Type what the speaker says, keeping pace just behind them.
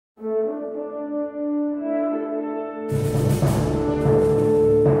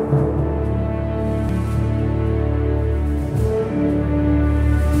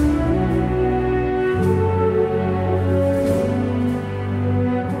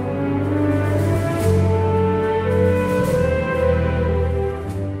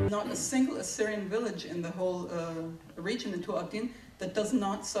village in the whole region in Tur Abdin that does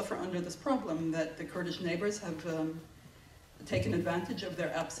not suffer under this problem, that the Kurdish neighbors have taken advantage of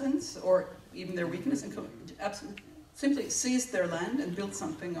their absence or even their weakness and simply seized their land and built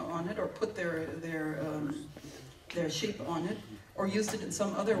something on it, or put their sheep on it, or used it in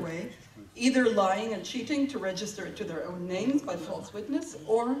some other way, either lying and cheating to register it to their own names by false witness,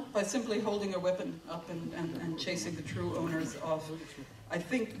 or by simply holding a weapon up and chasing the true owners off. I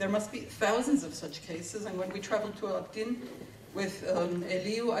think there must be thousands of such cases, and when we traveled to Abdin with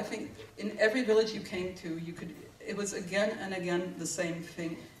Eliu, I think in every village you came to, it was again and again the same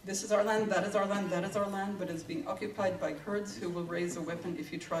thing. This is our land, that is our land, that is our land, but it's being occupied by Kurds who will raise a weapon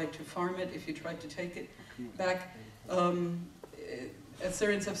if you try to farm it, if you try to take it back.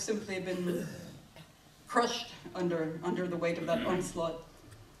 Assyrians have simply been crushed under the weight of that onslaught.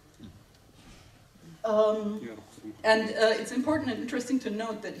 It's important and interesting to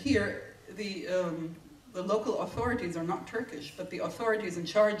note that here the local authorities are not Turkish, but the authorities in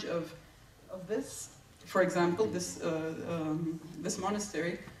charge of this, for example, this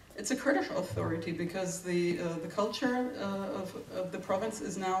monastery, it's a Kurdish authority, because the culture of the province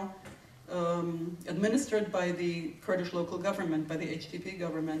is now administered by the Kurdish local government, by the HDP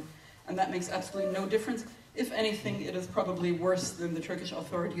government, and that makes absolutely no difference. If anything, it is probably worse than the Turkish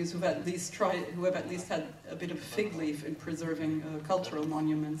authorities who have at least had a bit of fig leaf in preserving cultural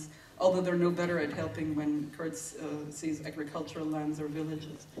monuments, although they're no better at helping when Kurds seize agricultural lands or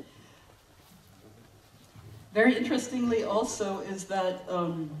villages. Very interestingly also is that,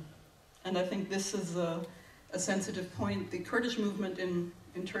 and I think this is a sensitive point, the Kurdish movement in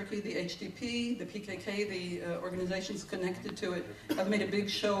Turkey, the HDP, the PKK, the organizations connected to it, have made a big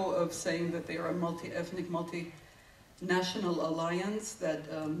show of saying that they are a multi-ethnic, multi-national alliance, that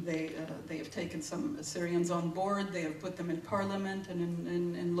they have taken some Assyrians on board, they have put them in parliament and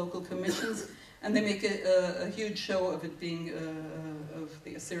in local commissions, and they make a huge show of it being, of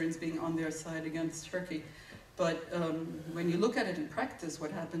the Assyrians being on their side against Turkey. But when you look at it in practice,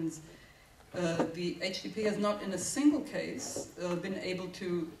 what happens, the HDP has not in a single case been able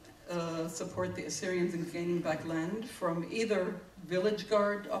to support the Assyrians in gaining back land from either village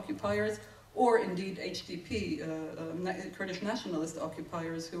guard occupiers or indeed HDP, Kurdish nationalist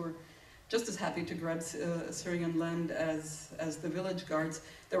occupiers, who were just as happy to grab Assyrian land as the village guards.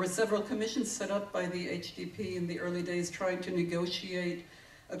 There were several commissions set up by the HDP in the early days trying to negotiate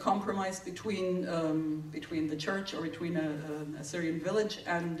a compromise between the church or between an Assyrian village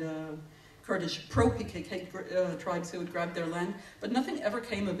and Kurdish pro-PKK tribes who would grab their land, but nothing ever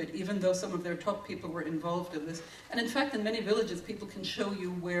came of it, even though some of their top people were involved in this. And in fact, in many villages, people can show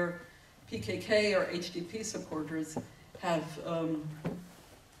you where PKK or HDP supporters have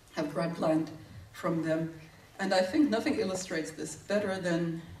grabbed land from them. And I think nothing illustrates this better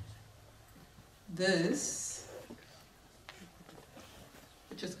than this,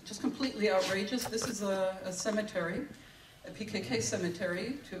 which is just completely outrageous. This is a cemetery, a PKK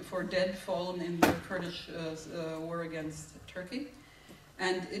cemetery for dead fallen in the Kurdish war against Turkey.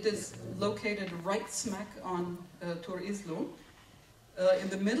 And it is located right smack on Tur Izlu, in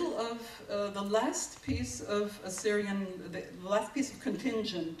the middle of the last piece of the last piece of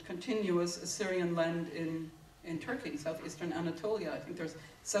continuous Assyrian land in Turkey, southeastern Anatolia. I think there's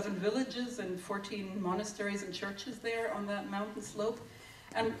 7 villages and 14 monasteries and churches there on that mountain slope.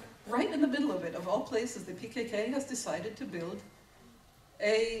 And right in the middle of it, of all places, the PKK has decided to build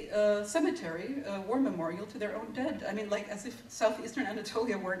a cemetery, a war memorial to their own dead. I mean, like as if southeastern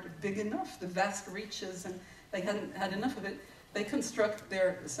Anatolia weren't big enough, the vast reaches, and they hadn't had enough of it. They construct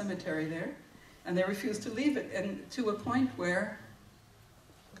their cemetery there, and they refuse to leave it, and to a point where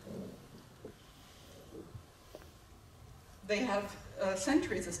they have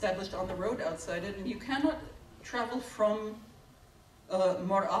sentries established on the road outside it, and you cannot travel from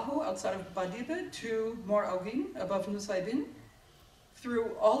Mor Aho, outside of Badibe, to Mor Augin, above Nusaybin,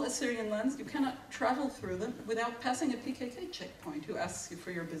 through all Assyrian lands. You cannot travel through them without passing a PKK checkpoint who asks you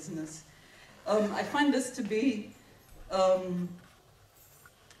for your business. I find this to be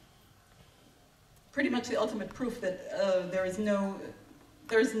pretty much the ultimate proof that there is no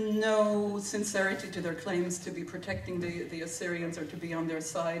sincerity to their claims to be protecting the Assyrians, or to be on their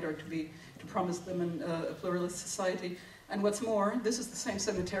side, or to promise them a pluralist society. And what's more, this is the same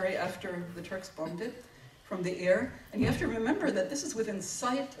cemetery after the Turks bombed it from the air. And you have to remember that this is within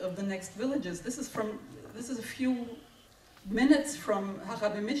sight of the next villages. This is a few minutes from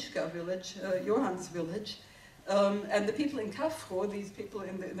Harabimishka village, Johan's village. And the people in Kafro, these people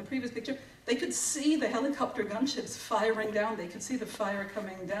in the previous picture, they could see the helicopter gunships firing down. They could see the fire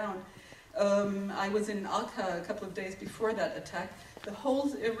coming down. I was in Alka a couple of days before that attack. The whole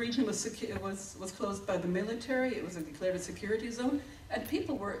region was closed by the military. It was declared a security zone, and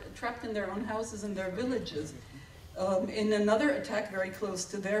people were trapped in their own houses in their villages. In another attack very close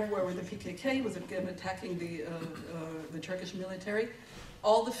to there, where the PKK was again attacking the Turkish military,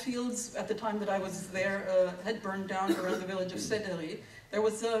 all the fields at the time that I was there had burned down around the village of Sederi. There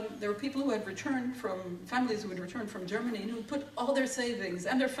were people who had returned from, families who had returned from Germany, and who put all their savings,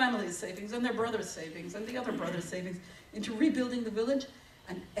 and their family's savings, and their brother's savings, and the other brother's savings, into rebuilding the village,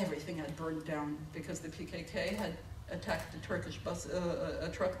 and everything had burned down because the PKK had attacked a Turkish a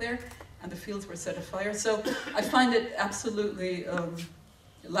truck there, and the fields were set afire. So I find it absolutely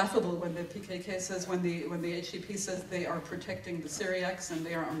laughable when the PKK says, when the HDP says they are protecting the Syriacs and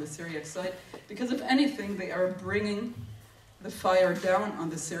they are on the Syriac side, because if anything, they are bringing the fire down on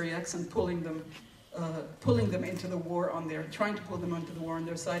the Syriacs and pulling them into the war on their, trying to pull them into the war on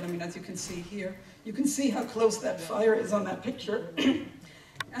their side. I mean, as you can see here, you can see how close that fire is on that picture.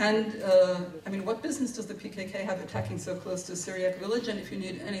 And, I mean, what business does the PKK have attacking so close to a Syriac village? And if you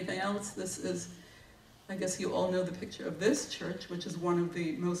need anything else, this is, I guess you all know the picture of this church, which is one of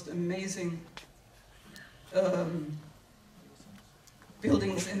the most amazing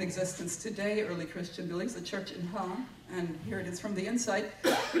buildings in existence today, early Christian buildings, the church in Ha, and here it is from the inside.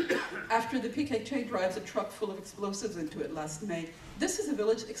 After the PKK drives a truck full of explosives into it last May, this is a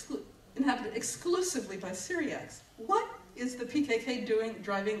village inhabited exclusively by Syriacs. What is the PKK doing,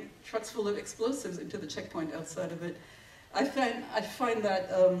 driving trucks full of explosives into the checkpoint outside of it? I find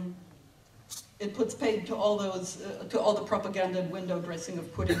that it puts paid to all those, to all the propaganda and window dressing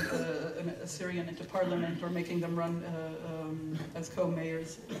of putting an Assyrian into parliament or making them run as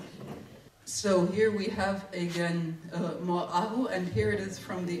co-mayors. So here we have again Mo'ahu, and here it is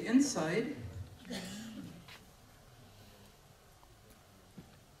from the inside.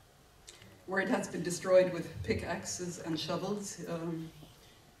 Where it has been destroyed with pickaxes and shovels.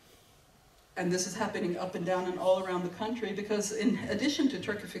 And this is happening up and down and all around the country, because in addition to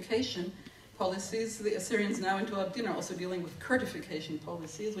Turkification policies, the Assyrians now in Tuabdin are also dealing with Kurdification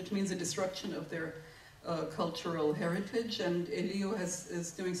policies, which means the destruction of their cultural heritage. And Eliu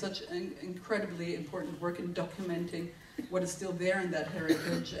is doing such an incredibly important work in documenting what is still there in that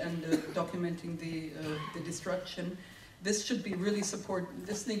heritage and documenting the destruction. This should be really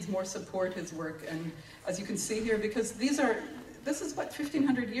this needs more support, his work. And as you can see here, because this is what,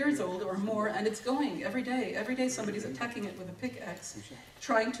 1,500 years old or more, and it's going every day. Every day somebody's attacking it with a pickaxe,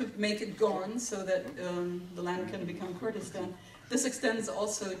 trying to make it gone so that the land can become Kurdistan. This extends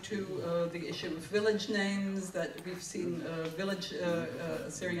also to the issue of village names, that we've seen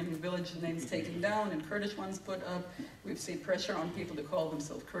Assyrian village names taken down and Kurdish ones put up. We've seen pressure on people to call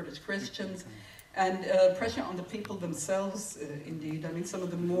themselves Kurdish Christians. And pressure on the people themselves, indeed. I mean, some of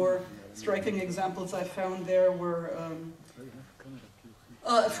the more striking examples I found there were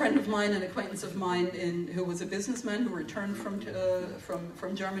a friend of mine, an acquaintance of mine, who was a businessman who returned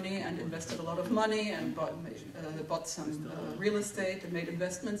from Germany and invested a lot of money and bought some real estate and made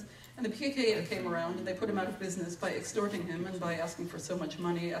investments. And the PKK came around and they put him out of business by extorting him and by asking for so much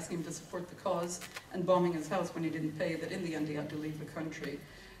money, asking him to support the cause, and bombing his house when he didn't pay, that in the end he had to leave the country.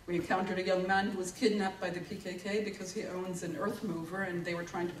 We encountered a young man who was kidnapped by the PKK because he owns an earth mover, and they were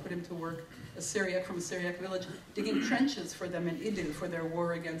trying to put him to work, a Syriac from a Syriac village, digging trenches for them in Idil for their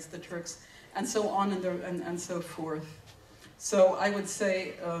war against the Turks, and so on and so forth. So I would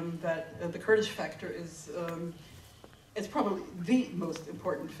say that the Kurdish factor is probably the most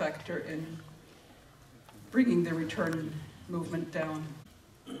important factor in bringing the return movement down.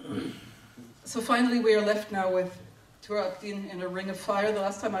 So finally we are left now with Tuabdin in a ring of fire. The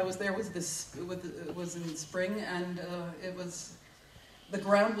last time I was there was in spring, and the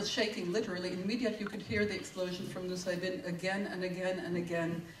ground was shaking literally. Immediately you could hear the explosion from Nusaybin again and again and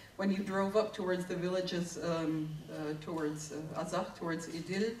again. When you drove up towards the villages, towards Azak, towards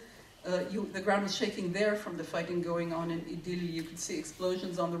Idil, the ground was shaking there from the fighting going on in Idil. You could see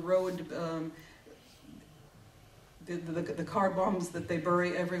explosions on the road, the car bombs that they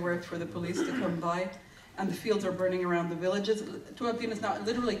bury everywhere for the police to come by. And the fields are burning around the villages. Tuabdin is now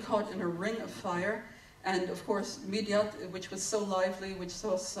literally caught in a ring of fire. And of course, Midyat, which was so lively, which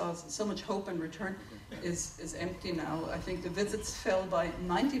saw so much hope and return, is empty now. I think the visits fell by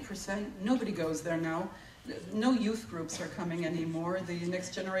 90%. Nobody goes there now. No youth groups are coming anymore. The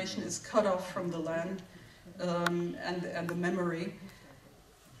next generation is cut off from the land and the memory.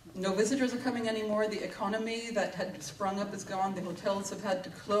 No visitors are coming anymore. The economy that had sprung up is gone. The hotels have had to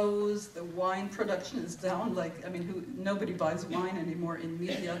close. The wine production is down. Nobody buys wine anymore in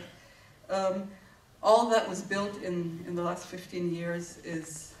Midyat. All that was built in the last 15 years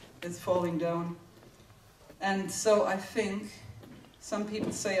is falling down. And so I think Some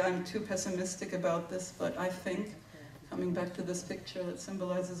people say I'm too pessimistic about this, but I think, coming back to this picture that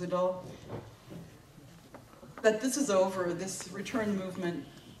symbolizes it all, that this is over, this return movement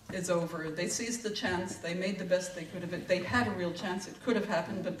is over. They seized the chance, they made the best they could of it. They had a real chance, it could have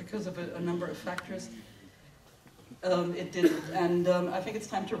happened, but because of a number of factors, it didn't. And I think it's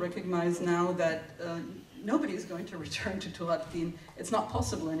time to recognize now that nobody is going to return to Tourabdin. It's not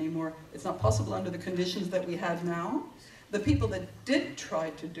possible anymore. It's not possible under the conditions that we have now. The people that did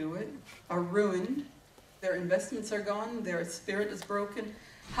try to do it are ruined. Their investments are gone. Their spirit is broken.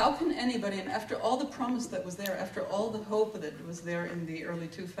 How can anybody, and after all the promise that was there, after all the hope that was there in the early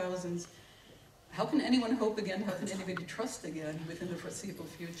 2000s, how can anyone hope again? How can anybody trust again within the foreseeable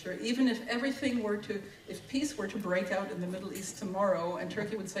future? Even if everything were to, if peace were to break out in the Middle East tomorrow, and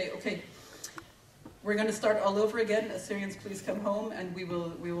Turkey would say, okay, we're going to start all over again, Assyrians please come home, and we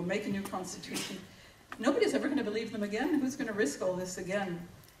will make a new constitution. Nobody's ever going to believe them again. Who's going to risk all this again?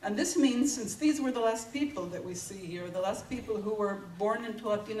 And this means, since these were the last people that we see here, the last people who were born in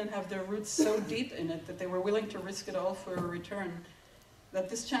Tourabdin and have their roots so deep in it that they were willing to risk it all for a return, that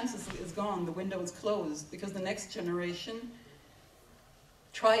this chance is gone, the window is closed, because the next generation,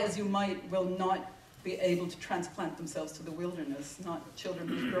 try as you might, will not be able to transplant themselves to the wilderness, not children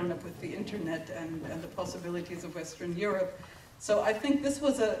who've grown up with the internet and the possibilities of Western Europe. So I think this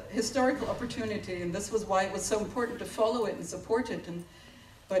was a historical opportunity, and this was why it was so important to follow it and support it.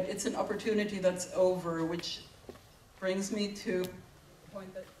 But it's an opportunity that's over, which brings me to the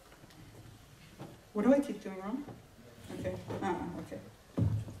point that... What do I keep doing wrong? Okay. Okay.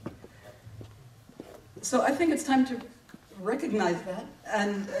 So I think it's time to recognize that,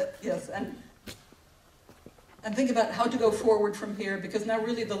 and yes, and think about how to go forward from here, because now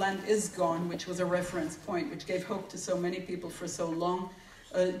really the land is gone, which was a reference point, which gave hope to so many people for so long,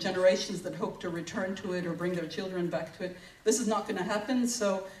 generations that hope to return to it or bring their children back to it. This is not going to happen,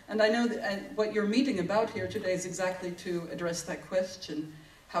 so, and I know that what you're meeting about here today is exactly to address that question,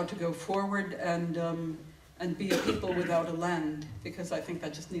 how to go forward and be a people without a land, because I think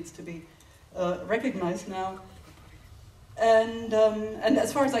that just needs to be recognized now. And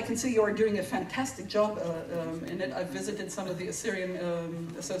as far as I can see, you are doing a fantastic job in it. I've visited some of the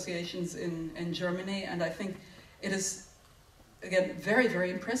Assyrian associations in Germany, and I think it is, again, very, very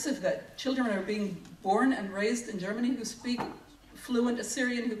impressive that children are being born and raised in Germany who speak fluent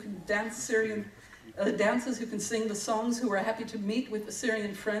Assyrian, who can dance Assyrian dances, who can sing the songs, who are happy to meet with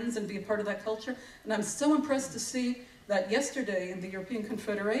Assyrian friends and be a part of that culture. And I'm so impressed to see that yesterday in the European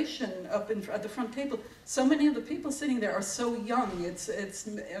Confederation, up at the front table, so many of the people sitting there are so young. It's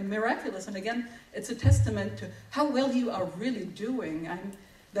miraculous, and again, it's a testament to how well you are really doing, and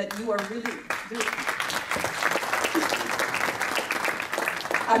that you are really doing.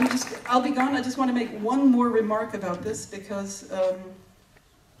 I'll be gone. I just want to make one more remark about this, because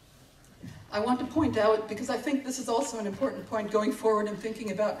I want to point out, because I think this is also an important point going forward and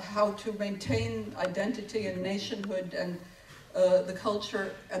thinking about how to maintain identity and nationhood and the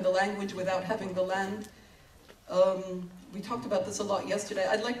culture and the language without having the land. We talked about this a lot yesterday.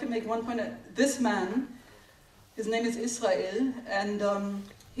 I'd like to make one point. This man, his name is Israel, and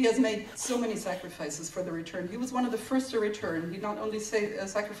he has made so many sacrifices for the return. He was one of the first to return. He not only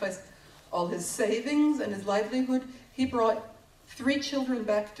sacrificed all his savings and his livelihood, he brought 3 children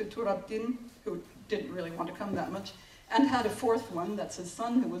back to Tourabdin, who didn't really want to come that much, and had a 4th one, that's his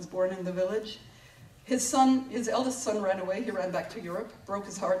son, who was born in the village. His eldest son ran away. He ran back to Europe, broke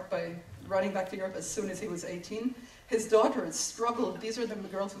his heart by running back to Europe as soon as he was 18. His daughters struggled. These are the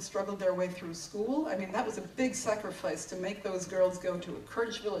girls who struggled their way through school. I mean, that was a big sacrifice to make those girls go to a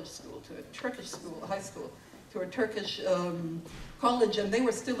Kurdish village school, to a Turkish school, high school, to a Turkish college, and they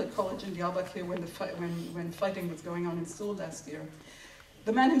were still at college in Diyarbakir when fighting was going on in Seoul last year.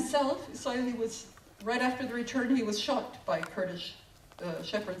 The man himself, he was, right after the return, he was shot by Kurdish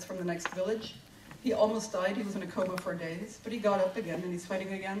shepherds from the next village. He almost died. He was in a coma for days, but he got up again and he's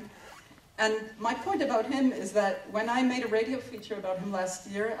fighting again. And my point about him is that when I made a radio feature about him last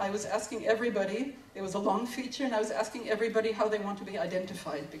year, I was asking everybody, it was a long feature, and I was asking everybody how they want to be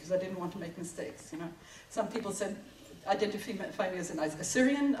identified, because I didn't want to make mistakes, you know. Some people said, identify me as an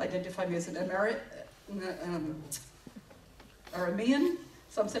Assyrian, identify me as an Aramean.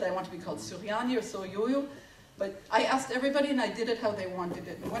 Some said I want to be called Suryani or Soyoyo. But I asked everybody, and I did it how they wanted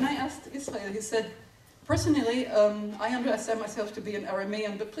it. And when I asked Israel, he said, personally, I understand myself to be an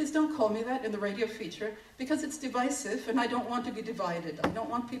Aramean, but please don't call me that in the radio feature, because it's divisive, and I don't want to be divided. I don't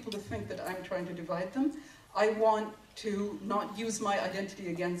want people to think that I'm trying to divide them. I want to not use my identity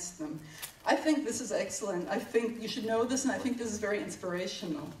against them. I think this is excellent. I think you should know this, and I think this is very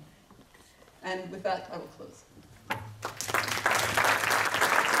inspirational. And with that, I will close.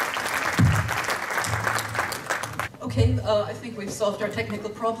 Okay, I think we've solved our technical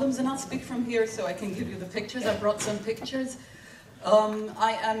problems, and I'll speak from here so I can give you the pictures. I brought some pictures.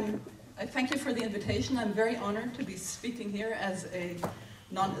 I thank you for the invitation. I'm very honored to be speaking here as a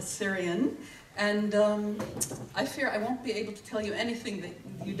non-Assyrian. And I fear I won't be able to tell you anything that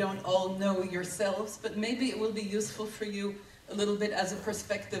you don't all know yourselves, but maybe it will be useful for you a little bit as a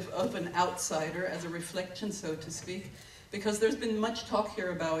perspective of an outsider, as a reflection, so to speak, because there's been much talk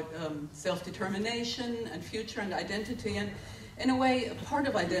here about self-determination and future and identity, and in a way, a part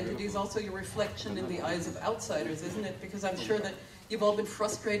of identity is also your reflection in the eyes of outsiders, isn't it? Because I'm sure that you've all been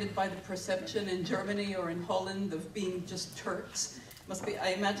frustrated by the perception in Germany or in Holland of being just Turks. Must be, I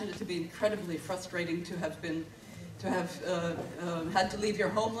imagine it to be incredibly frustrating to have had to leave your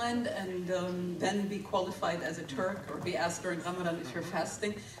homeland and then be qualified as a Turk or be asked during Ramadan if you're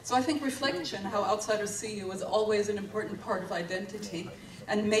fasting. So I think reflection, how outsiders see you, is always an important part of identity,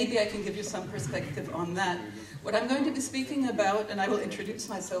 and maybe I can give you some perspective on that. What I'm going to be speaking about, and I will introduce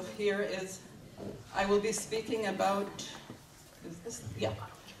myself here, is I will be speaking about, is this? Yeah.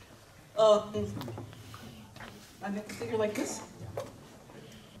 I make a figure like this?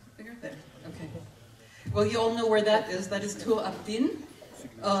 Figure there, okay. Well, you all know where that is. That is Tur Abdin.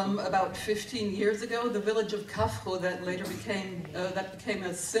 About 15 years ago, the village of Kafro that later became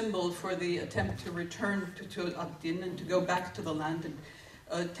a symbol for the attempt to return to Tur Abdin and to go back to the land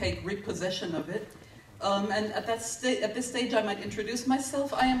and take repossession of it. And at this stage, I might introduce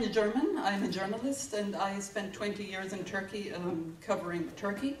myself. I am German. I am a journalist, and I spent 20 years in Turkey covering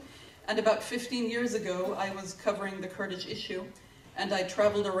Turkey. And about 15 years ago, I was covering the Kurdish issue. And I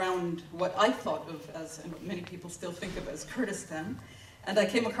traveled around what I thought of as, and many people still think of as, Kurdistan. And I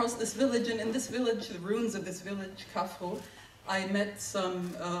came across this village, and in this village, the ruins of this village, Kafro, I met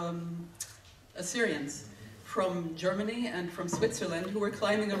some Assyrians from Germany and from Switzerland who were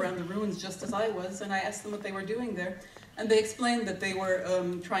climbing around the ruins just as I was, and I asked them what they were doing there. And they explained that they were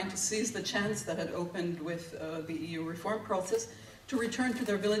trying to seize the chance that had opened with the EU reform process to return to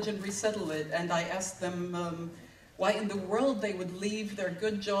their village and resettle it. And I asked them why in the world they would leave their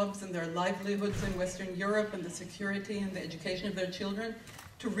good jobs and their livelihoods in Western Europe and the security and the education of their children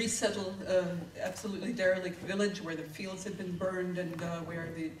to resettle absolutely derelict village where the fields had been burned and where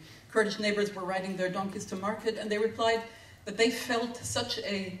the Kurdish neighbors were riding their donkeys to market. And they replied that they felt such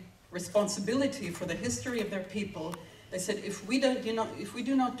a responsibility for the history of their people. They said, if we do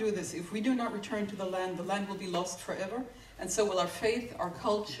not do this, if we do not return to the land will be lost forever. And so will our faith, our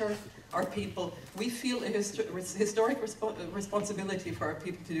culture, our people. We feel a historic responsibility for our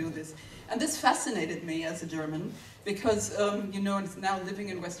people to do this. And this fascinated me as a German, because, you know, it's now living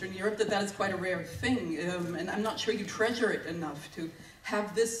in Western Europe, that is quite a rare thing. And I'm not sure you treasure it enough to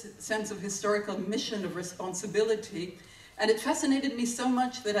have this sense of historical mission of responsibility. And it fascinated me so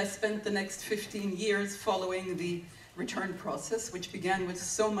much that I spent the next 15 years following the return process, which began with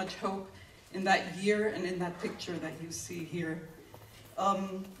so much hope in that year and in that picture that you see here.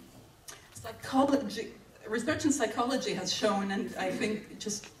 Research in psychology has shown, and I think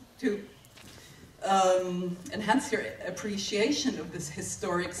just to enhance your appreciation of this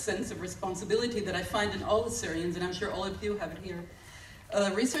historic sense of responsibility that I find in all Assyrians, and I'm sure all of you have it here.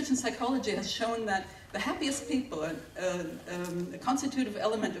 Research in psychology has shown that the happiest people, a constitutive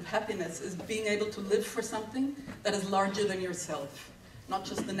element of happiness is being able to live for something that is larger than yourself. Not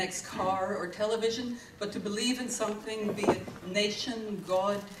just the next car or television, but to believe in something, be it nation,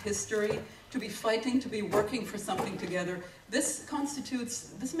 God, history, to be fighting, to be working for something together. This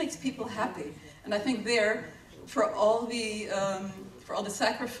makes people happy. And I think for all the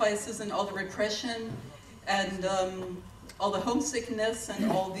sacrifices and all the repression and all the homesickness and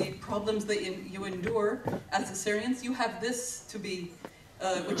all the problems that you endure as Assyrians, you have this to be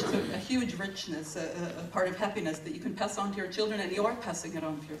which is a huge richness, a part of happiness that you can pass on to your children, and you are passing it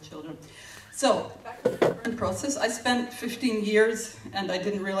on to your children. So, back to the return process. I spent 15 years, and I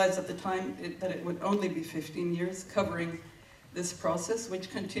didn't realize at the time that it would only be 15 years, covering this process,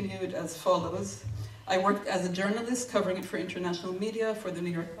 which continued as follows. I worked as a journalist, covering it for international media, for the New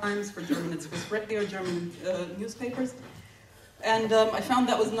York Times, for German and Swiss radio, German newspapers. And I found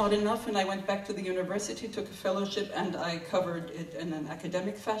that was not enough, and I went back to the university, took a fellowship, and I covered it in an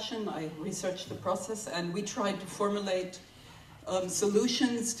academic fashion. I researched the process, and we tried to formulate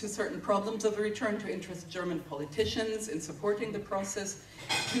solutions to certain problems of the return, to interest German politicians in supporting the process,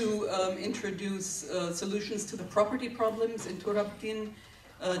 to introduce solutions to the property problems in Tur Abdin,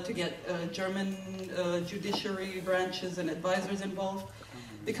 to get German judiciary branches and advisors involved.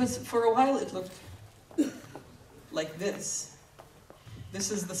 Because for a while it looked like this. This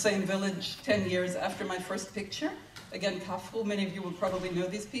is the same village 10 years after my first picture. Again, Kafru, many of you will probably know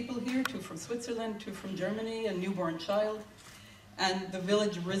these people here, 2 from Switzerland, 2 from Germany, a newborn child, and the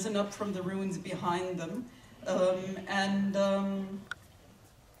village risen up from the ruins behind them. And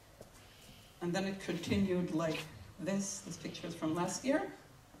then it continued like this. This picture is from last year.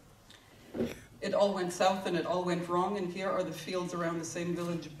 It all went south and it all went wrong, and here are the fields around the same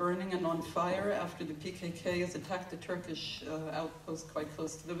village burning and on fire after the PKK has attacked the Turkish outpost quite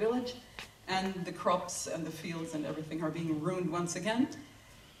close to the village, and the crops and the fields and everything are being ruined once again.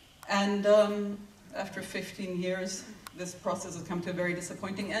 And after 15 years, this process has come to a very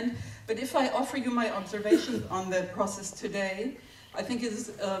disappointing end. But if I offer you my observations on the process today, I think it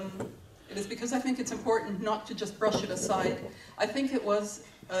is because I think it's important not to just brush it aside. I think it was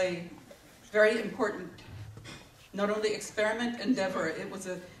a very important, not only experiment, endeavor, it was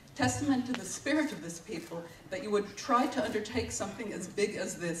a testament to the spirit of this people that you would try to undertake something as big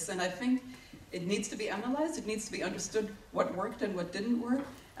as this. And I think it needs to be analyzed, it needs to be understood what worked and what didn't work.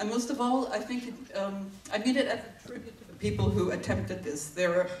 And most of all, I think I mean it as a tribute to the people who attempted this.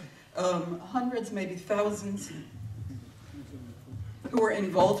 There are hundreds, maybe thousands, who were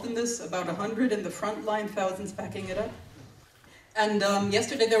involved in this, about 100 in the front line, thousands backing it up. And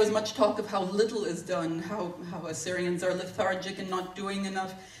yesterday there was much talk of how little is done, how Assyrians are lethargic and not doing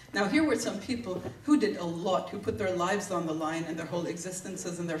enough. Now here were some people who did a lot, who put their lives on the line and their whole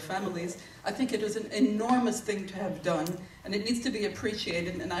existences and their families. I think it was an enormous thing to have done, and it needs to be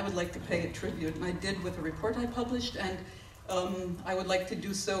appreciated, and I would like to pay it tribute. And I did with a report I published, and I would like to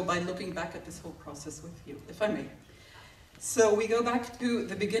do so by looking back at this whole process with you, if I may. So we go back to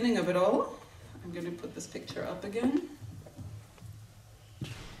the beginning of it all. I'm going to put this picture up again.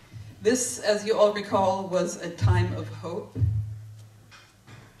 This, as you all recall, was a time of hope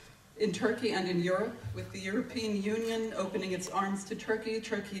in Turkey and in Europe, with the European Union opening its arms to Turkey,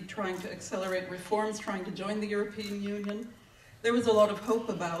 Turkey trying to accelerate reforms, trying to join the European Union. There was a lot of hope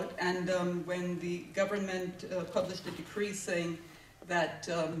about, and when the government published a decree saying that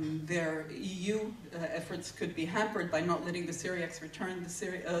their EU efforts could be hampered by not letting the Syriacs return,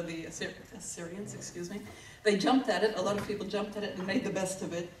 the Assyrians, excuse me, they jumped at it. A lot of people jumped at it and made the best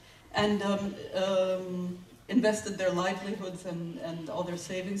of it, and invested their livelihoods and all their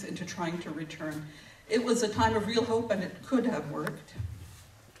savings into trying to return. It was a time of real hope, and it could have worked.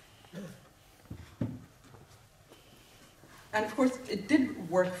 And of course, it did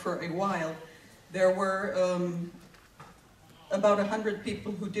work for a while. There were about 100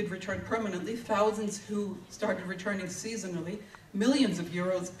 people who did return permanently, thousands who started returning seasonally, millions of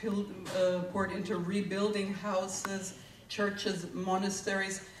euros poured into rebuilding houses, churches,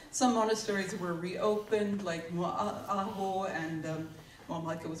 monasteries. Some monasteries were reopened, like Mo'aho, and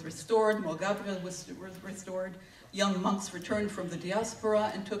Mo'amalka was restored, Mo'Gabriel was restored. Young monks returned from the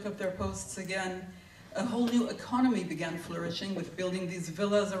diaspora and took up their posts again. A whole new economy began flourishing with building these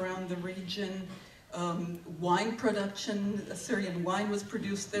villas around the region. Wine production, Assyrian wine was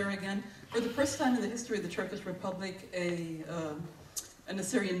produced there again. For the first time in the history of the Turkish Republic, an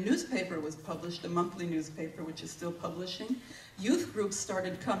Assyrian newspaper was published, a monthly newspaper, which is still publishing. Youth groups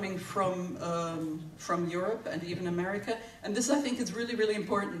started coming from Europe and even America, and this I think is really, really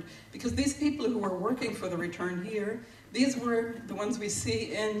important, because these people who were working for the return here, these were the ones we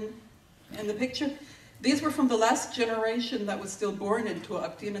see in the picture. These were from the last generation that was still born into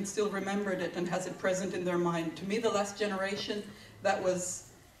Akdin and still remembered it and has it present in their mind. To me, the last generation that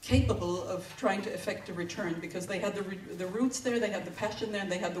was capable of trying to effect a return, because they had the roots there, they had the passion there,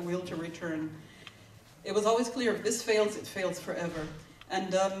 and they had the will to return. It was always clear, if this fails, it fails forever.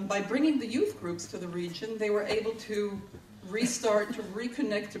 And by bringing the youth groups to the region, they were able to restart, to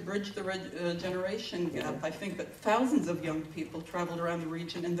reconnect, to bridge the generation gap. I think that thousands of young people traveled around the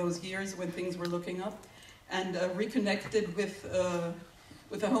region in those years when things were looking up, and reconnected with a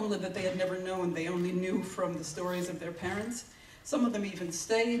homeland that they had never known. They only knew from the stories of their parents. Some of them even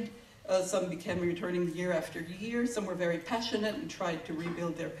stayed. Some began returning year after year. Some were very passionate and tried to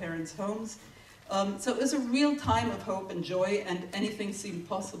rebuild their parents' homes. So it was a real time of hope and joy, and anything seemed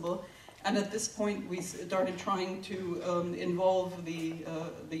possible. And at this point, we started trying to involve the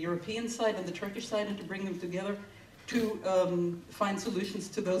European side and the Turkish side, and to bring them together to find solutions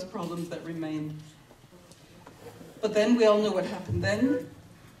to those problems that remained. But then we all know what happened then.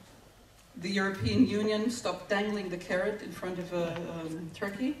 The European Union stopped dangling the carrot in front of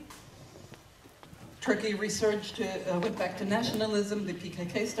Turkey. Turkey resurged, went back to nationalism. The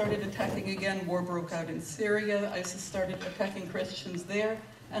PKK started attacking again. War broke out in Syria. ISIS started attacking Christians there.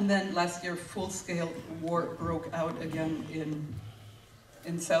 And then last year, full-scale war broke out again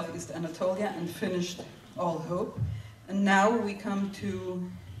in southeast Anatolia and finished all hope. And now we come to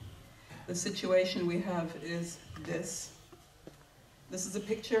the situation we have is this. This is a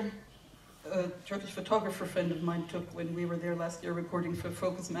picture a Turkish photographer friend of mine took when we were there last year reporting for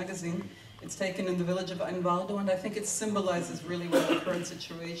Focus magazine. It's taken in the village of Ainvaldo, and I think it symbolizes really well the current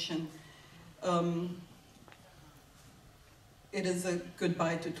situation. It is a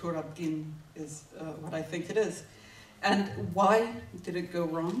goodbye to Turabgin, is what I think it is. And why did it go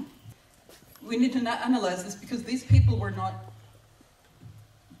wrong? We need to analyze this because these people were not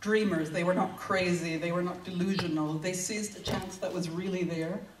dreamers, they were not crazy, they were not delusional. They seized a chance that was really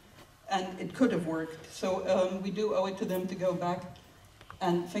there, and it could have worked. So we do owe it to them to go back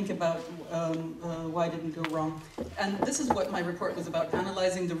and think about why it didn't go wrong. And this is what my report was about,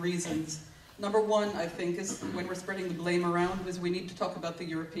 analyzing the reasons. Number one, I think, is when we're spreading the blame around, is we need to talk about the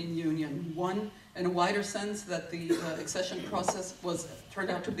European Union. One, in a wider sense, that the accession process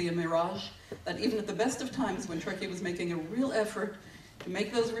turned out to be a mirage, that even at the best of times when Turkey was making a real effort to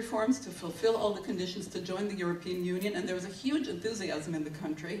make those reforms, to fulfill all the conditions to join the European Union, and there was a huge enthusiasm in the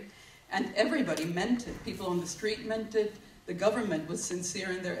country, and everybody meant it. People on the street meant it, the government was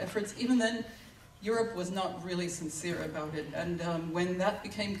sincere in their efforts. Even then, Europe was not really sincere about it, and when that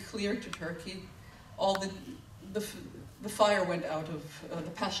became clear to Turkey, all the fire went out of,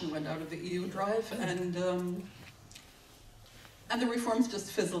 the passion went out of the EU drive, and the reforms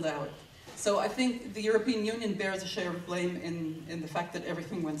just fizzled out. So I think the European Union bears a share of blame in the fact that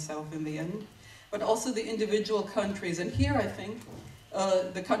everything went south in the end, but also the individual countries. And here I think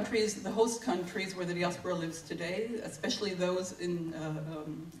the countries, the host countries where the diaspora lives today, especially those in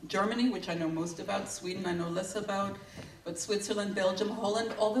Germany, which I know most about, Sweden I know less about, but Switzerland, Belgium,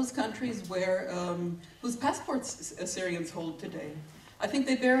 Holland, all those countries where, whose passports Assyrians hold today. I think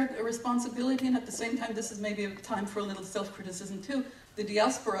they bear a responsibility, and at the same time, this is maybe a time for a little self-criticism too. The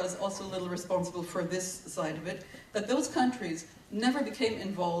diaspora is also a little responsible for this side of it, that those countries never became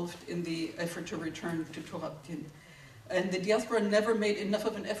involved in the effort to return to Turabgin. And the diaspora never made enough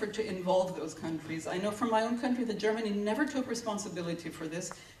of an effort to involve those countries. I know from my own country that Germany never took responsibility for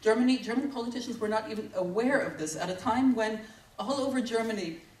this. German politicians were not even aware of this at a time when all over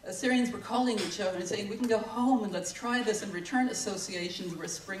Germany, Assyrians were calling each other and saying, we can go home and let's try this, and return associations were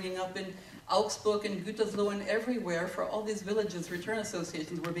springing up in Augsburg and Gütersloh and everywhere. For all these villages, return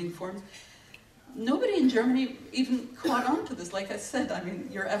associations were being formed. Nobody in Germany even caught on to this. Like I said, I mean,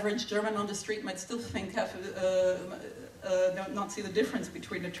 your average German on the street might still think, not see the difference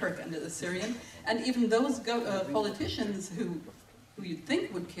between a Turk and an Assyrian. And even those politicians who you'd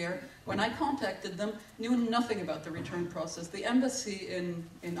think would care, when I contacted them, knew nothing about the return process. The embassy in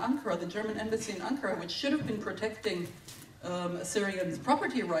Ankara, the German embassy in Ankara, which should have been protecting Assyrians'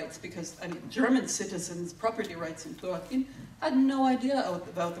 property rights, because I mean, German citizens' property rights in Turabgin, had no idea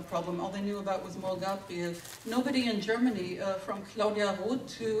about the problem. All they knew about was Mol Gabriel. Nobody in Germany, from Claudia Roth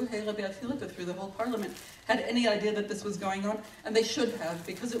to Hera Beatrice through the whole parliament, had any idea that this was going on, and they should have,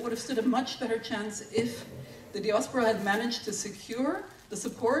 because it would have stood a much better chance if the diaspora had managed to secure the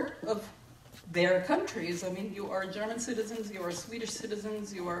support of their countries. I mean, you are German citizens, you are Swedish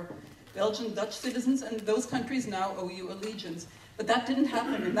citizens, you are Belgian, Dutch citizens, and those countries now owe you allegiance. But that didn't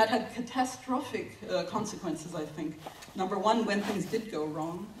happen, and that had catastrophic consequences, I think. Number one, when things did go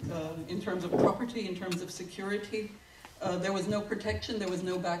wrong, in terms of property, in terms of security, there was no protection, there was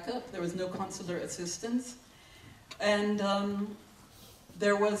no backup, there was no consular assistance, and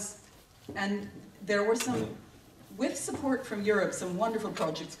there were some, with support from Europe, some wonderful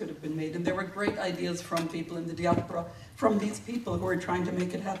projects could have been made, and there were great ideas from people in the diaspora, from these people who are trying to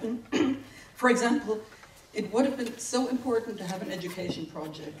make it happen. For example, it would have been so important to have an education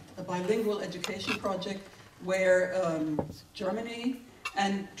project, a bilingual education project, where Germany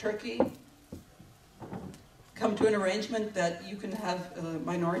and Turkey come to an arrangement that you can have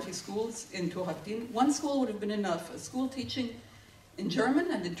minority schools in Turabgin. One school would have been enough, a school teaching in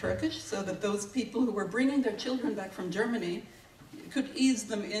German and in Turkish, so that those people who were bringing their children back from Germany could ease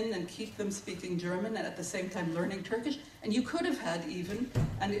them in and keep them speaking German and at the same time learning Turkish. And you could have had even,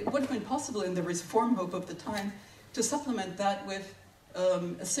 and it would have been possible in the reform hope of the time, to supplement that with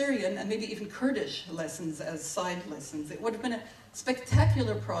Assyrian and maybe even Kurdish lessons as side lessons. It would have been a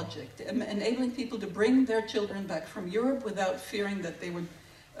spectacular project, enabling people to bring their children back from Europe without fearing that they would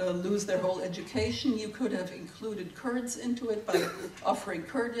lose their whole education. You could have included Kurds into it by offering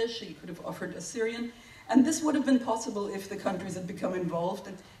Kurdish, you could have offered Assyrian, and this would have been possible if the countries had become involved.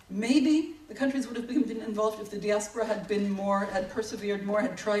 And maybe the countries would have been involved if the diaspora had been more, had persevered more,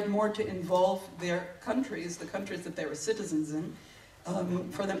 had tried more to involve their countries, the countries that they were citizens in,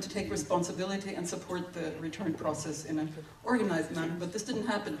 for them to take responsibility and support the return process in an organized manner. But this didn't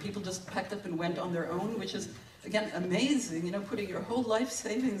happen. People just packed up and went on their own, which is again, amazing, you know, putting your whole life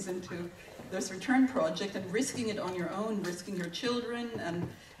savings into this return project and risking it on your own, risking your children and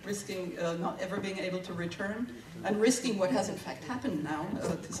risking not ever being able to return, and risking what has in fact happened now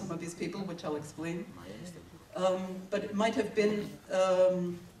to some of these people, which I'll explain. But it might have been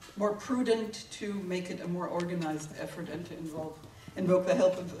more prudent to make it a more organized effort and to invoke the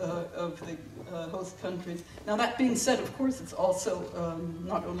help of the host countries. Now that being said, of course, it's also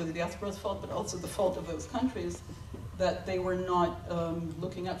not only the diaspora's fault, but also the fault of those countries that they were not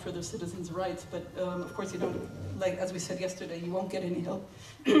looking out for their citizens' rights. But of course you don't, like as we said yesterday, you won't get any help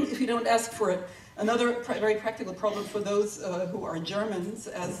if you don't ask for it. Another very practical problem for those who are Germans,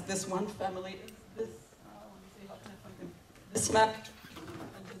 as this one family, this map,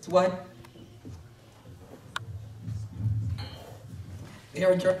 it's what? They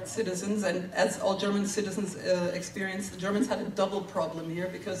are German citizens, and as all German citizens experience, the Germans had a double problem here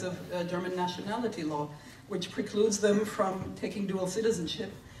because of German nationality law, which precludes them from taking dual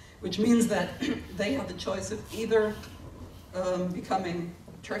citizenship, which means that they have the choice of either becoming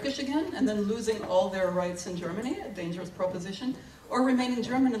Turkish again and then losing all their rights in Germany, a dangerous proposition, or remaining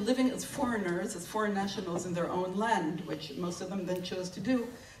German and living as foreigners, as foreign nationals in their own land, which most of them then chose to do,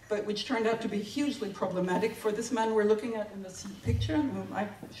 but which turned out to be hugely problematic for this man we're looking at in this picture, whom I'm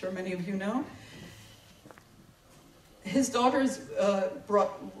sure many of you know. His daughters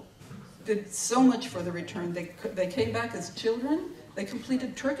did so much for the return. They came back as children. They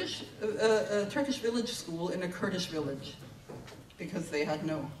completed a Turkish village school in a Kurdish village because they had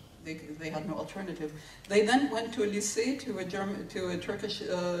no alternative. They then went to a lycée, to a Turkish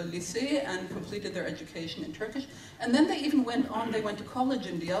lycée, and completed their education in Turkish. And then they even went to college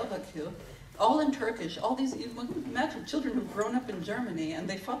in Diyarbakir, all in Turkish. All these, imagine children who've grown up in Germany, and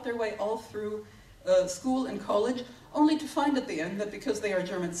they fought their way all through school and college, only to find at the end that because they are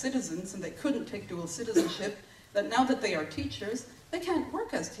German citizens and they couldn't take dual citizenship, that now that they are teachers, they can't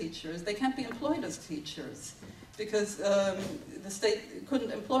work as teachers, they can't be employed as teachers, because the state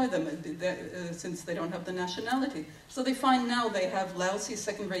couldn't employ them since they don't have the nationality. So they find now they have lousy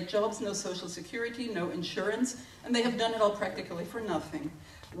second-rate jobs, no social security, no insurance, and they have done it all practically for nothing.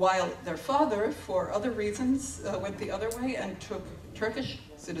 While their father, for other reasons, went the other way and took Turkish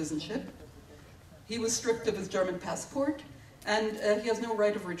citizenship. He was stripped of his German passport, and he has no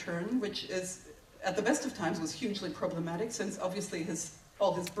right of return, which is, at the best of times, was hugely problematic, since obviously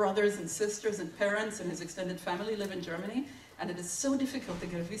all his brothers and sisters and parents and his extended family live in Germany, and it is so difficult to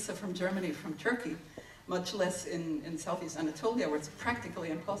get a visa from Germany from Turkey, much less in Southeast Anatolia, where it's practically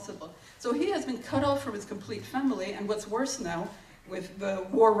impossible. So he has been cut off from his complete family, and what's worse now, with the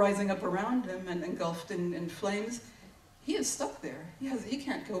war rising up around him and engulfed in flames, he is stuck there. He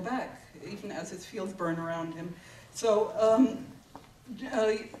can't go back, even as his fields burn around him. So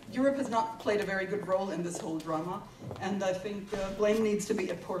Europe has not played a very good role in this whole drama, and I think blame needs to be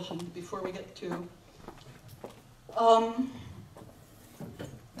apportioned before we get to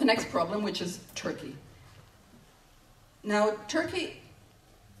the next problem, which is Turkey. Now, Turkey,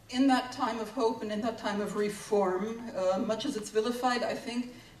 in that time of hope and in that time of reform, much as it's vilified, I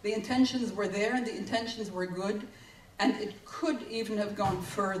think the intentions were there and the intentions were good, and it could even have gone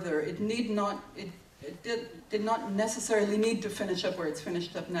further. It did not necessarily need to finish up where it's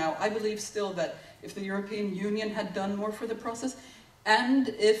finished up now. I believe still that if the European Union had done more for the process, and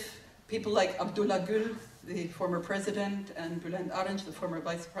if people like Abdullah Gül, the former president, and Bülent Arınç, the former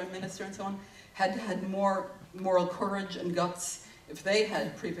vice prime minister, and so on, had had more moral courage and guts, if they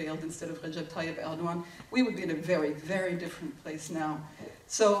had prevailed instead of Recep Tayyip Erdogan, we would be in a very, very different place now.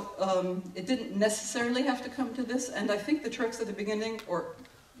 So it didn't necessarily have to come to this, and I think the Turks at the beginning, or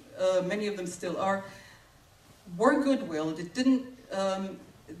many of them still are, were good-willed.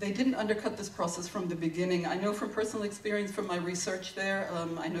 They didn't undercut this process from the beginning. I know from personal experience from my research there,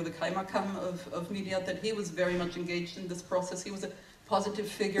 I know the Kaymakam of Midyat, that he was very much engaged in this process. He was a positive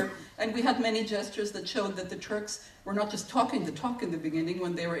figure, and we had many gestures that showed that the Turks were not just talking the talk in the beginning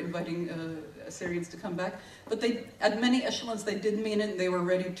when they were inviting Assyrians to come back, but they, at many echelons, they did mean it, and they were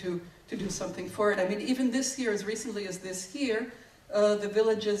ready to do something for it. I mean, even this year, as recently as this year, the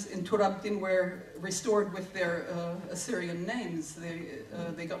villages in Turabdin were restored with their Assyrian names.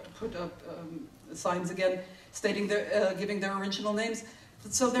 They got to put up signs again stating giving their original names.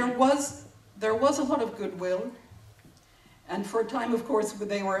 So there was a lot of goodwill. And for a time, of course,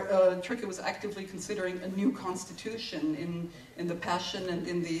 Turkey was actively considering a new constitution in the passion and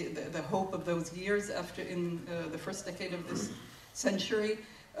in the hope of those years after, in the first decade of this century.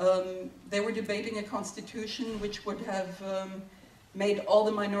 They were debating a constitution which would have made all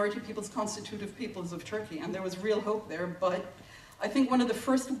the minority peoples constitutive peoples of Turkey, and there was real hope there. But I think one of the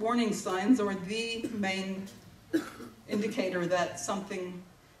first warning signs, or the main indicator that something,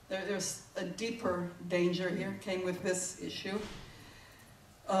 there's a deeper danger here came with this issue.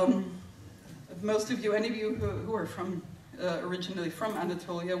 Most of you, any of you who are from originally from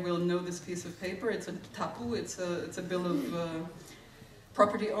Anatolia will know this piece of paper. It's a tapu. It's a bill of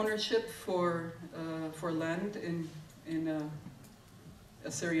property ownership for land in a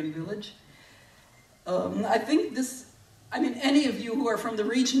Assyrian village. I think this. I mean, any of you who are from the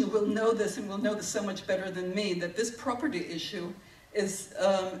region will know this, and will know this so much better than me, that this property issue is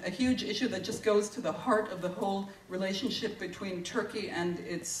a huge issue that just goes to the heart of the whole relationship between Turkey and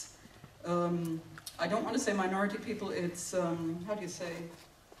its, I don't want to say minority people, it's, how do you say,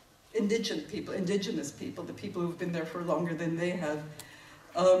 indigenous people, the people who've been there for longer than they have.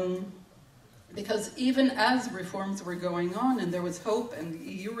 Because even as reforms were going on and there was hope and the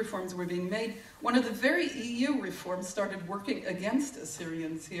EU reforms were being made, one of the very EU reforms started working against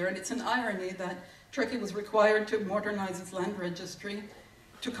Assyrians here. And it's an irony that Turkey was required to modernize its land registry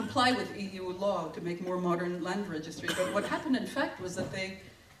to comply with EU law, to make more modern land registry. But what happened, in fact, was that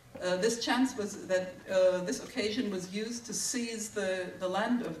this occasion was used to seize the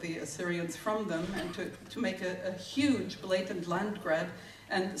land of the Assyrians from them and to make a huge, blatant land grab.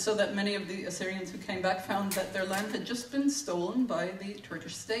 And so that many of the Assyrians who came back found that their land had just been stolen by the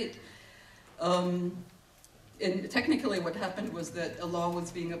Turkish state. Technically what happened was that a law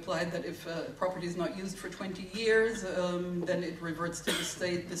was being applied that if property is not used for 20 years, then it reverts to the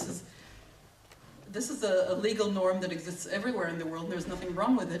state. This is a legal norm that exists everywhere in the world, and there's nothing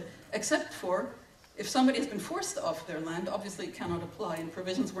wrong with it, except for if somebody has been forced off their land, obviously it cannot apply, and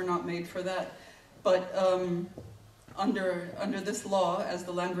provisions were not made for that. But under this law, as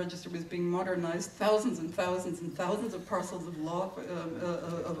the land register was being modernized, thousands and thousands and thousands of parcels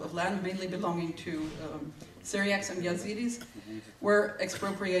of land, mainly belonging to Syriacs and Yazidis, were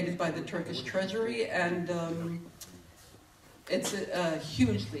expropriated by the Turkish treasury, and it's a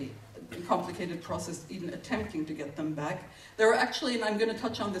hugely complicated process even attempting to get them back. There are actually, and I'm going to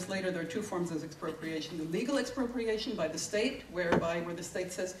touch on this later, there are two forms of expropriation. The legal expropriation by the state, where the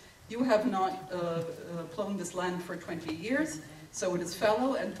state says, you have not plown this land for 20 years, so it is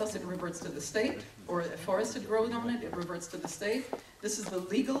fallow, and thus it reverts to the state, or a forest had grown on it, it reverts to the state. This is the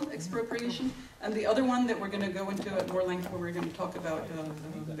legal expropriation. And the other one that we're going to go into at more length when we're going to talk about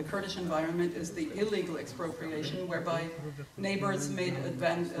the Kurdish environment is the illegal expropriation, whereby neighbors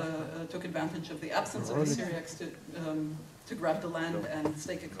took advantage of the absence of the Syriacs to grab the land and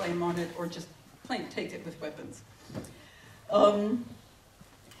stake a claim on it, or just plain take it with weapons.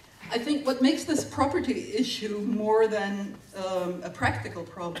 I think what makes this property issue more than a practical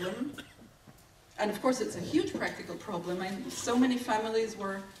problem, and of course it's a huge practical problem, and so many families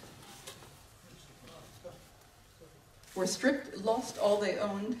were stripped, lost all they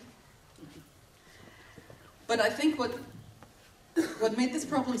owned. But I think what made this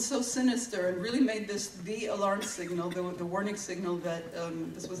problem so sinister and really made this the alarm signal, the warning signal that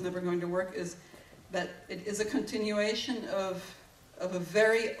this was never going to work, is that it is a continuation of a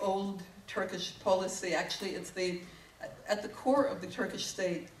very old Turkish policy. Actually, it's at the core of the Turkish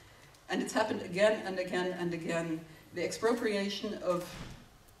state, and it's happened again and again and again. The expropriation of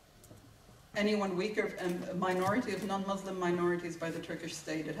anyone weaker, and a minority of non-Muslim minorities by the Turkish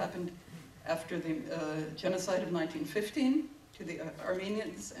state. It happened after the genocide of 1915 to the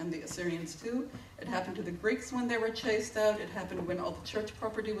Armenians and the Assyrians too. It happened to the Greeks when they were chased out. It happened when all the church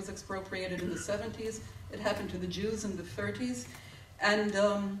property was expropriated in the 70s. It happened to the Jews in the 30s. And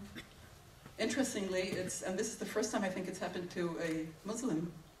interestingly, and this is the first time I think it's happened to a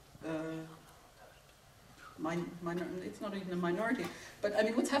Muslim, it's not even a minority, but I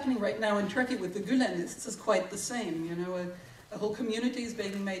mean what's happening right now in Turkey with the Gülenists is quite the same. You know, a whole community is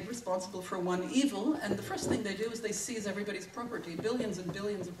being made responsible for one evil, and the first thing they do is they seize everybody's property, billions and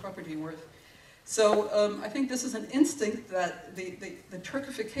billions of property worth. So I think this is an instinct that the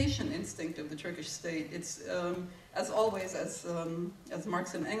Turkification instinct of the Turkish state. It's as always, as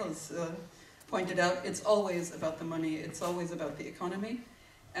Marx and Engels pointed out, it's always about the money. It's always about the economy,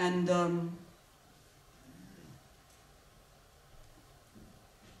 and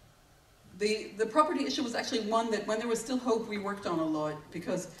the property issue was actually one that, when there was still hope, we worked on a lot,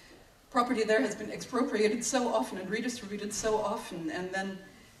 because property there has been expropriated so often and redistributed so often, and then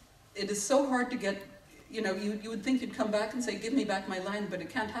it is so hard to get, you know, you would think you'd come back and say, give me back my land, but it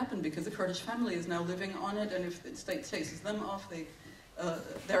can't happen because the Kurdish family is now living on it, and if the state chases them off,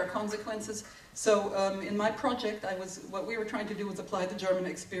 there are consequences. So in my project, what we were trying to do was apply the German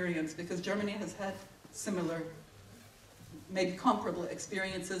experience, because Germany has had similar, maybe comparable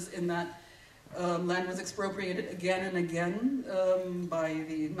experiences in that Land was expropriated again and again by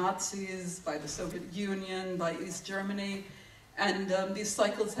the Nazis, by the Soviet Union, by East Germany. And these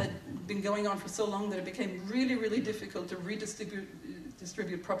cycles had been going on for so long that it became really, really difficult to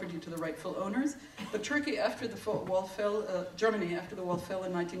distribute property to the rightful owners. But Turkey, after the wall fell, Germany, after the wall fell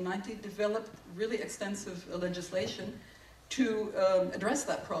in 1990, developed really extensive legislation to address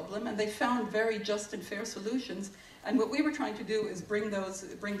that problem, and they found very just and fair solutions. And what we were trying to do is bring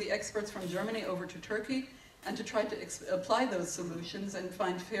the experts from Germany over to Turkey and to try to apply those solutions and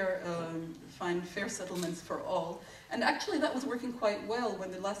find fair settlements for all. And actually that was working quite well.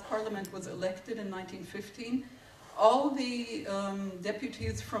 When the last parliament was elected in 1915, all the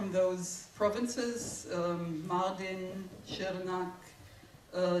deputies from those provinces, Mardin, Şırnak,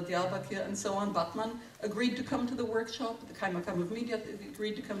 Diyarbakir, and so on, Batman, agreed to come to the workshop. The Kaymakam of Media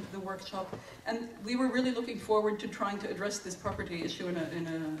agreed to come to the workshop. And we were really looking forward to trying to address this property issue in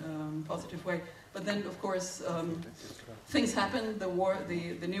a positive way. But then, of course, things happened.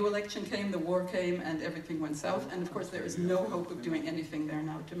 The new election came, the war came, and everything went south. And of course, there is no hope of doing anything there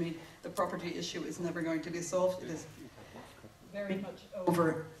now. To me, the property issue is never going to be solved. It is very much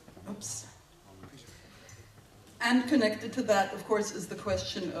over. Oops. And connected to that, of course, is the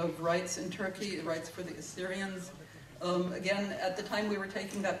question of rights in Turkey, rights for the Assyrians. Again, at the time we were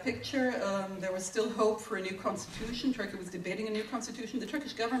taking that picture, there was still hope for a new constitution. Turkey was debating a new constitution. The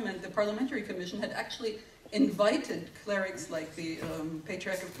Turkish government, the Parliamentary Commission, had actually invited clerics like the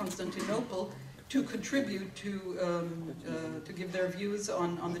Patriarch of Constantinople to contribute to give their views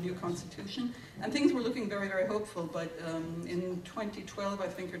on the new constitution. And things were looking very, very hopeful, but in 2012, I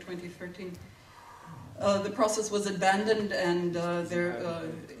think, or 2013, the process was abandoned, and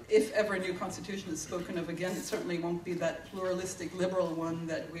if ever a new constitution is spoken of again, it certainly won't be that pluralistic liberal one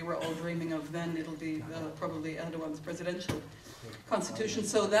that we were all dreaming of then. It'll be probably Erdogan's presidential constitution.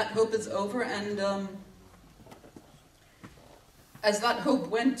 So that hope is over, and as that hope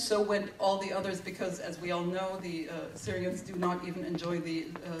went, so went all the others, because as we all know, the Syrians do not even enjoy the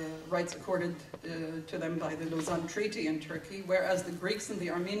rights accorded to them by the Lausanne Treaty in Turkey, whereas the Greeks and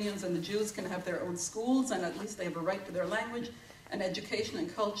the Armenians and the Jews can have their own schools, and at least they have a right to their language and education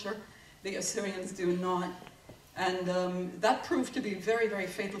and culture. The Assyrians do not. And that proved to be very, very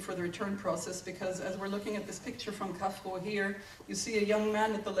fatal for the return process, because as we're looking at this picture from Kafro here, you see a young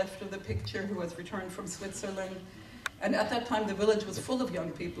man at the left of the picture who has returned from Switzerland. And at that time, the village was full of young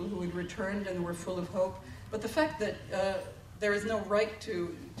people who had returned and were full of hope. But the fact that there is no right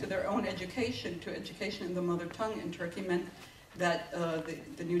to their own education, to education in the mother tongue in Turkey, meant that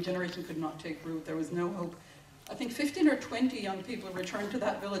the new generation could not take root. There was no hope. I think 15 or 20 young people returned to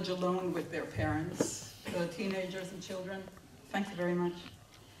that village alone with their parents, teenagers and children. Thank you very much.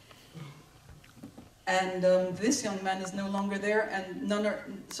 And this young man is no longer there, and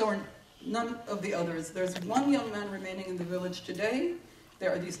none of the others. There's one young man remaining in the village today.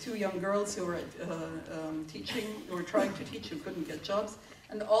 There are these two young girls who are teaching, who are trying to teach, who couldn't get jobs.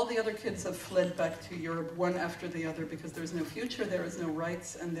 And all the other kids have fled back to Europe, one after the other, because there's no future, there is no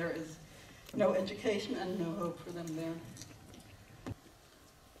rights, and there is no education and no hope for them there.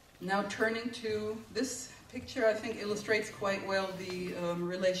 Now turning to this picture, I think illustrates quite well the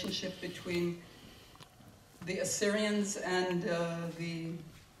relationship between the Assyrians and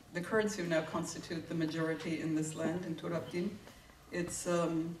the Kurds, who now constitute the majority in this land, in Turabdin. It's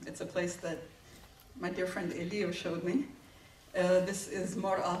a place that my dear friend Elio showed me. This is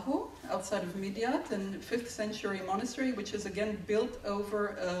Mor Ahu, outside of Midyat, a 5th century monastery, which is again built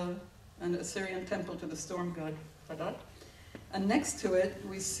over an Assyrian temple to the storm god Hadat. And next to it,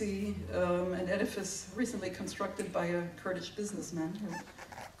 we see an edifice recently constructed by a Kurdish businessman who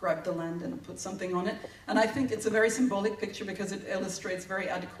grabbed the land and put something on it. And I think it's a very symbolic picture because it illustrates very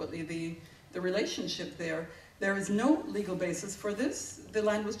adequately the relationship there. There is no legal basis for this. The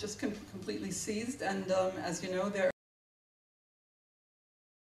land was just completely seized, and as you know, there